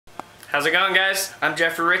How's it going, guys? I'm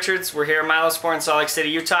Jeffrey Richards. We're here at Milosport in Salt Lake City,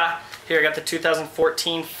 Utah. Here I got the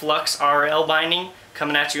 2014 Flux RL binding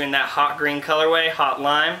coming at you in that hot green colorway, hot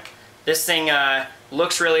lime. This thing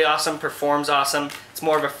looks really awesome, performs awesome. It's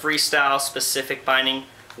more of a freestyle specific binding.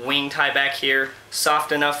 Winged high back here,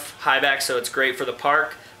 soft enough high back so it's great for the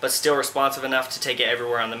park, but still responsive enough to take it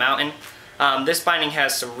everywhere on the mountain. This binding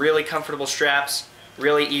has some really comfortable straps,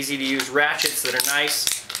 really easy to use ratchets that are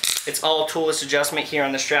nice. It's all toolless adjustment here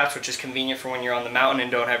on the straps, which is convenient for when you're on the mountain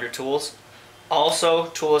and don't have your tools. Also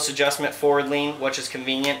toolless adjustment forward lean, which is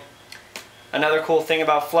convenient. Another cool thing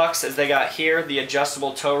about Flux is they got here the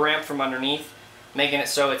adjustable toe ramp from underneath, making it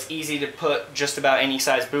so it's easy to put just about any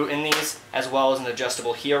size boot in these, as well as an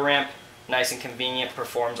adjustable heel ramp. Nice and convenient,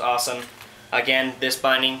 performs awesome. Again, this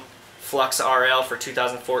binding, Flux RL for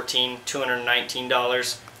 2014,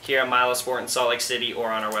 $219 here at Milosport in Salt Lake City or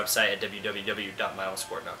on our website at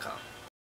www.milosport.com.